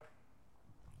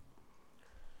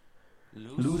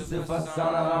Lucifer,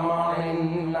 son of the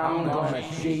morning, I'm gonna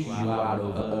chase you out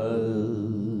of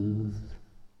earth.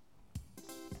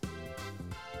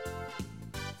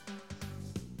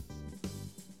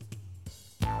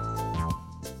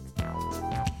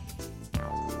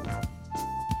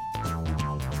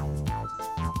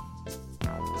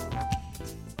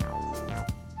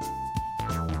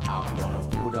 I'm gonna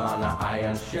put on an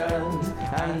iron shirt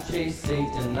and chase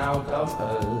Satan out of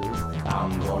earth.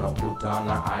 I'm gonna put on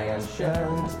an iron shirt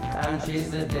and chase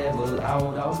the devil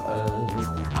out of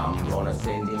earth. I'm gonna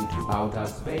send him to outer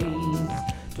space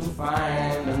to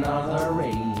find another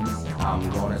race. I'm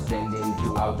gonna send him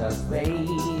to outer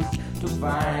space to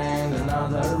find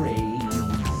another race.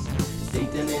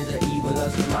 Satan is the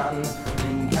evilest man,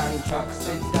 him can chuck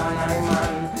Satan I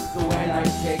man. So when I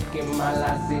check him, my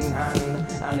lass in hand,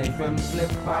 and if him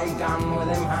slip, I gun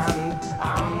with him hand.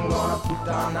 I'm gonna put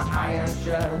on an iron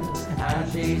shirt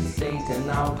and chase Satan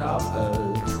out of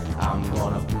earth. I'm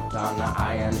gonna put on an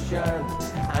iron shirt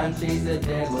and chase the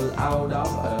devil out of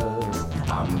earth.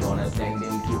 I'm gonna send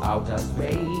him to outer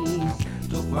space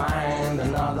to find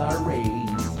another race.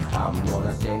 I'm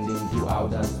gonna send him to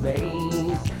outer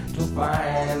space to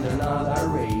find another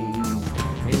race.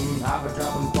 Him have a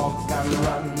trouble, folks can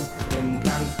run. Him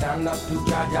can stand up to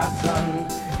judge a son.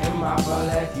 Him have a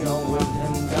let you with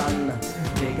him gun.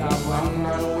 Take a one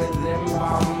and with him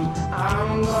bomb.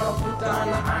 I'm gonna put on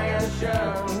an iron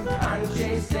shirt and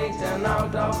chase Satan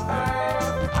out of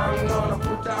earth. I'm gonna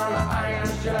put on an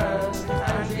iron shirt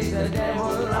and chase the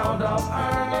devil out of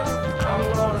earth. I'm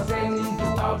gonna send him to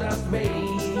outer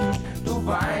space to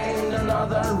find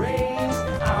another race.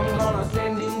 I'm gonna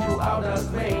send him to outer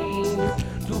space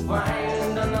to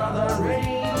find another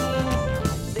race.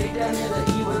 Satan is the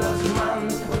evilest man,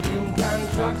 but him can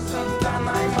truck Satan I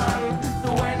man. So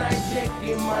when I check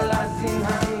him, my lass in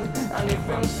hand, and if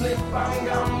him slip, I'm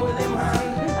gone